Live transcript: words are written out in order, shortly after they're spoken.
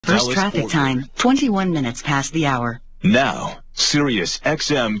First traffic time, 21 minutes past the hour. Now,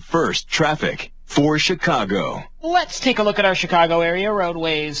 SiriusXM First Traffic for Chicago. Let's take a look at our Chicago area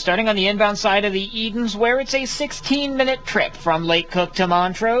roadways, starting on the inbound side of the Edens, where it's a 16-minute trip from Lake Cook to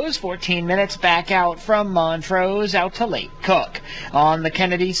Montrose, 14 minutes back out from Montrose out to Lake Cook. On the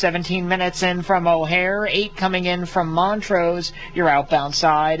Kennedy, 17 minutes in from O'Hare, 8 coming in from Montrose. Your outbound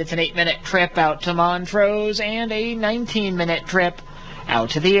side, it's an 8-minute trip out to Montrose and a 19-minute trip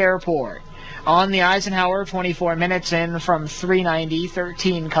out to the airport. On the Eisenhower, 24 minutes in from 390,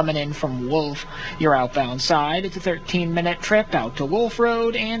 13 coming in from Wolf. Your outbound side, it's a 13-minute trip out to Wolf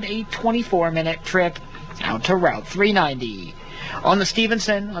Road and a 24-minute trip out to Route 390. On the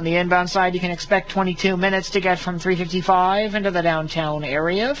Stevenson, on the inbound side, you can expect 22 minutes to get from 355 into the downtown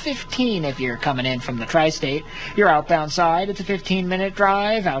area, 15 if you're coming in from the Tri-State. Your outbound side, it's a 15-minute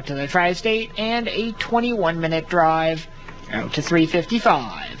drive out to the Tri-State and a 21-minute drive out to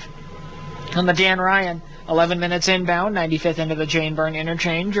 355. On the Dan Ryan, 11 minutes inbound, 95th into the Jane Byrne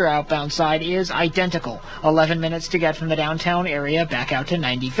interchange. Your outbound side is identical. 11 minutes to get from the downtown area back out to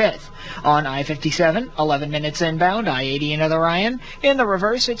 95th. On I-57, 11 minutes inbound, I-80 into the Ryan. In the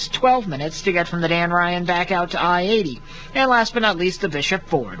reverse, it's 12 minutes to get from the Dan Ryan back out to I-80. And last but not least, the Bishop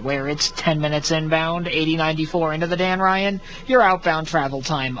Ford, where it's 10 minutes inbound, 80-94 into the Dan Ryan. Your outbound travel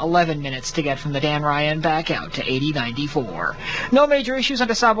time, 11 minutes to get from the Dan Ryan back out to 80-94. No major issues on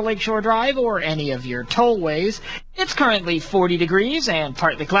DeSable Lakeshore Drive or any of your tollways. It's currently 40 degrees and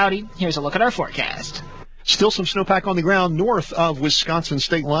partly cloudy. Here's a look at our forecast. Still some snowpack on the ground north of Wisconsin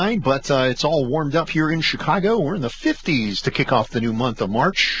state line, but it's all warmed up here in Chicago. We're in the 50s to kick off the new month of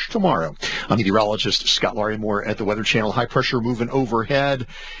March tomorrow. I'm meteorologist Scott Larimore at the Weather Channel. High pressure moving overhead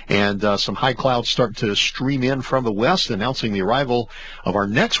and some high clouds starting to stream in from the west, announcing the arrival of our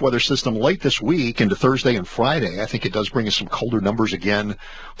next weather system late this week into Thursday and Friday. I think it does bring us some colder numbers again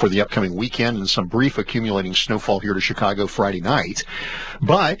for the upcoming weekend and some brief accumulating snowfall here to Chicago Friday night.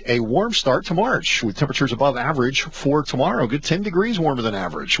 But a warm start to March with temperatures above average for tomorrow. Good 10 degrees warmer than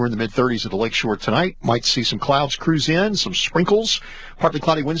average. We're in the mid-30s at the lakeshore tonight. Might see some clouds cruise in, some sprinkles. Partly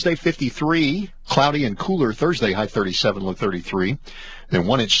cloudy Wednesday, 53. Cloudy and cooler Thursday, high 37, low 33. Then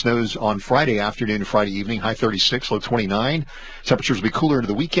 1-inch snows on Friday afternoon and Friday evening, high 36, low 29. Temperatures will be cooler into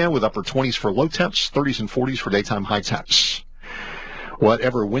the weekend with upper 20s for low temps, 30s and 40s for daytime high temps.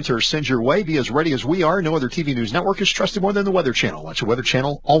 Whatever winter sends your way, be as ready as we are. No other TV news network is trusted more than the Weather Channel. Watch the Weather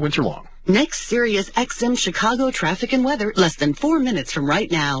Channel all winter long. Next, SiriusXM Chicago traffic and weather, less than 4 minutes from right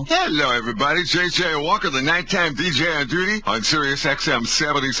now. Hello, everybody. J.J. Walker, the nighttime DJ on duty on SiriusXM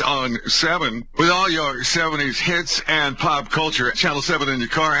 70s on 7. With all your 70s hits and pop culture. Channel 7 in your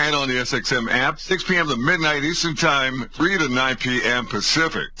car and on the SXM app. 6 p.m. to midnight Eastern Time, 3 to 9 p.m.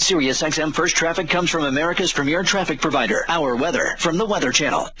 Pacific. SiriusXM First Traffic comes from America's premier traffic provider, Our Weather, from the Weather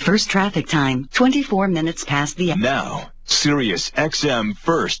Channel. First traffic time, 24 minutes past the hour. Now, SiriusXM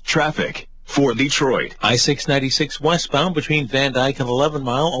First Traffic for Detroit. I-696 westbound between Van Dyke and 11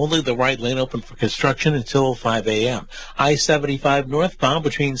 Mile, only the right lane open for construction until 5 a.m. I-75 northbound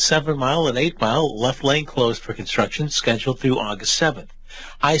between 7 Mile and 8 Mile, left lane closed for construction, scheduled through August 7th.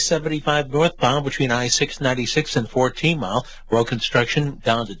 I-75 northbound between I-696 and 14 Mile, road construction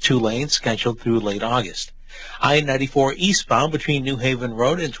down to 2 lanes, scheduled through late August. I-94 eastbound between New Haven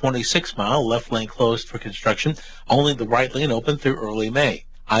Road and 26 Mile, left lane closed for construction, only the right lane open through early May.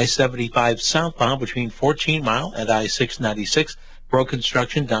 I-75 southbound between 14 Mile and I-696, road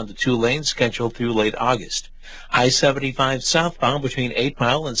construction down to 2 lanes, scheduled through late August. I-75 southbound between 8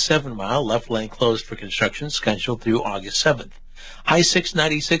 Mile and 7 Mile, left lane closed for construction, scheduled through August 7th.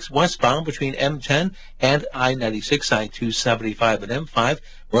 I-696 westbound between M10 and I-96, I-275 and M5,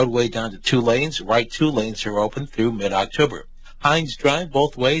 roadway down to 2 lanes, right 2 lanes are open through mid-October. Hines Drive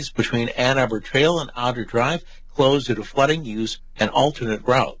both ways between Ann Arbor Trail and Outer Drive, closed due to flooding, use an alternate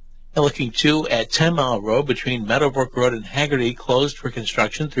route. And looking too at 10 Mile Road between Meadowbrook Road and Haggerty, closed for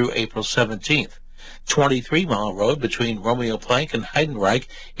construction through April 17th. 23 Mile Road between Romeo Plank and Heidenreich,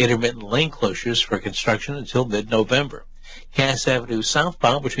 intermittent lane closures for construction until mid-November. Cass Avenue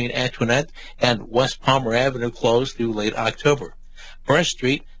southbound between Antoinette and West Palmer Avenue closed through late October. First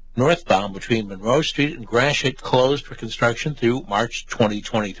Street northbound between Monroe Street and Gratiot closed for construction through March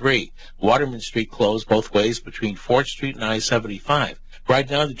 2023. Waterman Street closed both ways between 4th Street and I-75. Right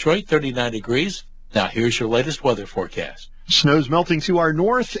now, Detroit, 39 degrees. Now here's your latest weather forecast. Snow's melting to our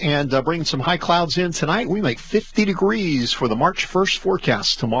north and bringing some high clouds in tonight. We make 50 degrees for the March 1st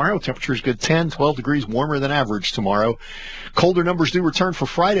forecast tomorrow. Temperatures good 10, 12 degrees warmer than average tomorrow. Colder numbers do return for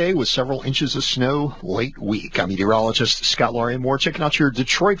Friday with several inches of snow late week. I'm meteorologist Scott Laurie Moore checking out your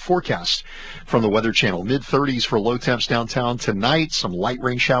Detroit forecast from the Weather Channel. Mid-30s for low temps downtown tonight. Some light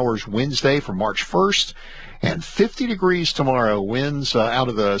rain showers Wednesday for March 1st. And 50 degrees tomorrow. Winds out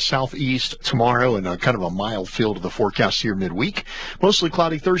of the southeast tomorrow and kind of a mild feel to the forecast here midweek. Mostly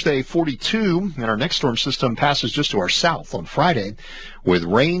cloudy Thursday, 42. And our next storm system passes just to our south on Friday with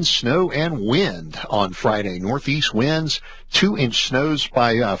rain, snow, and wind on Friday. Northeast winds, 2-inch snows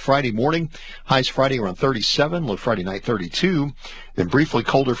by Friday morning. Highs Friday around 37, low Friday night 32. Then briefly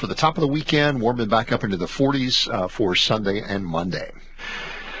colder for the top of the weekend, warming back up into the 40s for Sunday and Monday.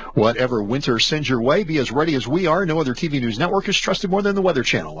 Whatever winter sends your way, be as ready as we are. No other TV news network is trusted more than the Weather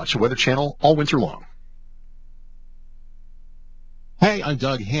Channel. Watch the Weather Channel all winter long. Hey, I'm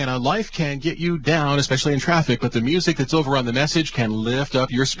Doug Hanna. Life can get you down, especially in traffic, but the music that's over on the message can lift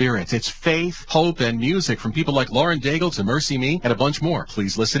up your spirits. It's faith, hope, and music from people like Lauren Daigle to Mercy Me and a bunch more.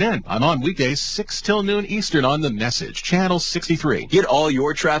 Please listen in. I'm on weekdays 6 till noon Eastern on the message, Channel 63. Get all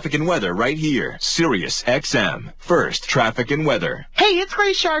your traffic and weather right here. SiriusXM. First traffic and weather. Hey, it's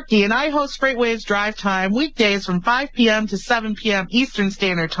Grace Sharkey, and I host Freightwaves Drive Time weekdays from 5 p.m. to 7 p.m. Eastern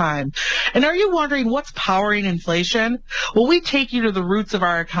Standard Time. And are you wondering what's powering inflation? Well, we take you to the roots of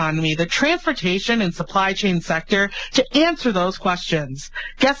our economy, the transportation and supply chain sector, to answer those questions.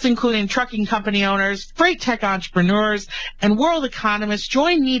 Guests including trucking company owners, freight tech entrepreneurs, and world economists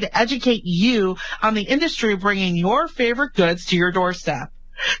join me to educate you on the industry bringing your favorite goods to your doorstep.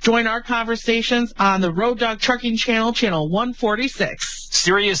 Join our conversations on the Road Dog Trucking Channel, Channel 146.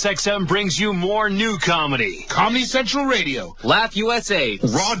 SiriusXM brings you more new comedy. Comedy Central Radio. Laugh USA.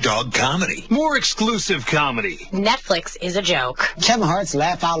 Raw Dog Comedy. More exclusive comedy. Netflix is a joke. Kevin Hart's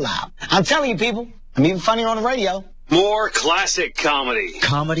Laugh Out Loud. I'm telling you, people, I'm even funnier on the radio. More classic comedy.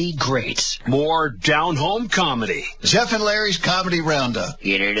 Comedy greats. More down-home comedy. Jeff and Larry's Comedy Roundup.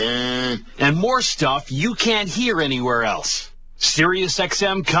 Get it in. And more stuff you can't hear anywhere else.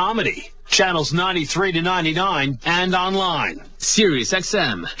 SiriusXM Comedy. Channels 93 to 99 and online.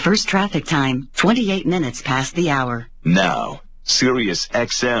 SiriusXM. First traffic time, 28 minutes past the hour. Now,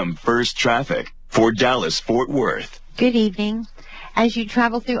 SiriusXM First Traffic for Dallas-Fort Worth. Good evening. As you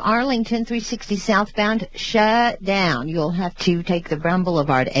travel through Arlington, 360 southbound, shut down. You'll have to take the Brown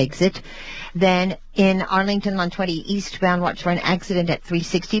Boulevard exit. Then in Arlington on 20 eastbound, watch for an accident at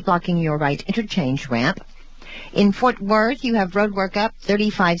 360 blocking your right interchange ramp. In Fort Worth, you have road work up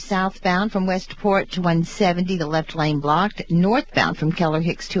 35 southbound from Westport to 170, the left lane blocked. Northbound from Keller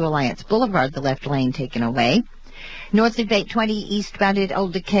Hicks to Alliance Boulevard, the left lane taken away. North of 820 eastbound at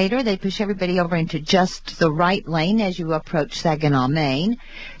Old Decatur, they push everybody over into just the right lane as you approach Saginaw, Maine.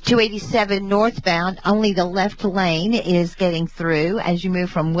 287 northbound, only the left lane is getting through as you move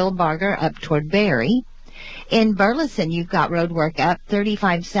from Wilbarger up toward Barry. In Burleson, you've got road work up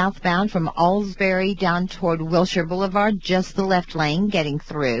 35 southbound from Alsbury down toward Wilshire Boulevard, just the left lane getting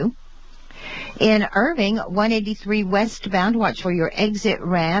through. In Irving, 183 westbound, watch for your exit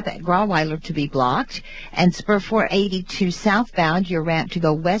ramp at Grawweiler to be blocked. And spur 482 southbound, your ramp to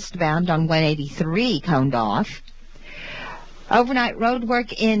go westbound on 183 coned off. Overnight road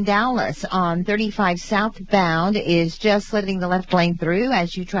work in Dallas on 35 southbound is just letting the left lane through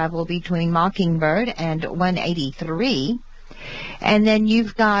as you travel between Mockingbird and 183. And then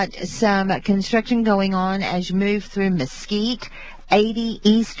you've got some construction going on as you move through Mesquite. 80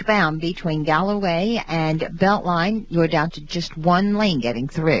 eastbound between Galloway and Beltline. You're down to just one lane getting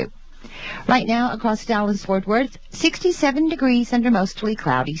through. Right now across Dallas-Fort Worth, 67 degrees under mostly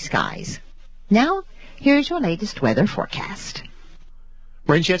cloudy skies. Now, here's your latest weather forecast.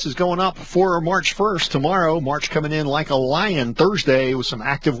 Rain chances going up for March 1st tomorrow. March coming in like a lion Thursday with some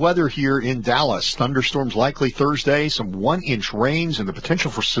active weather here in Dallas. Thunderstorms likely Thursday, some 1-inch rains and the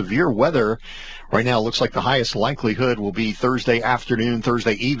potential for severe weather. Right now it looks like the highest likelihood will be Thursday afternoon,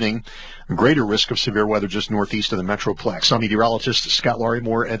 Thursday evening. Greater risk of severe weather just northeast of the Metroplex. I'm meteorologist Scott Laurie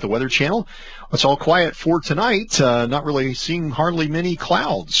Moore at the Weather Channel. It's all quiet for tonight. Not really seeing hardly many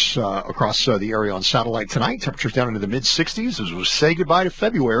clouds across the area on satellite tonight. Temperatures down into the mid-60s as we say goodbye to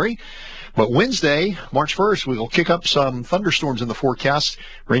February. But Wednesday, March 1st, we will kick up some thunderstorms in the forecast.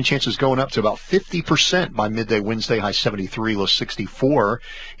 Rain chances going up to about 50% by midday Wednesday, high 73, low 64.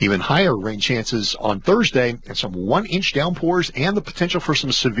 Even higher rain chances on Thursday and some 1-inch downpours and the potential for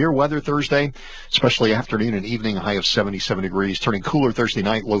some severe weather Thursday, especially afternoon and evening, high of 77 degrees, turning cooler Thursday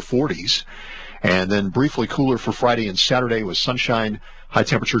night, low 40s. And then briefly cooler for Friday and Saturday with sunshine. High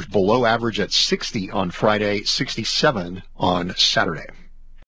temperatures below average at 60 on Friday, 67 on Saturday.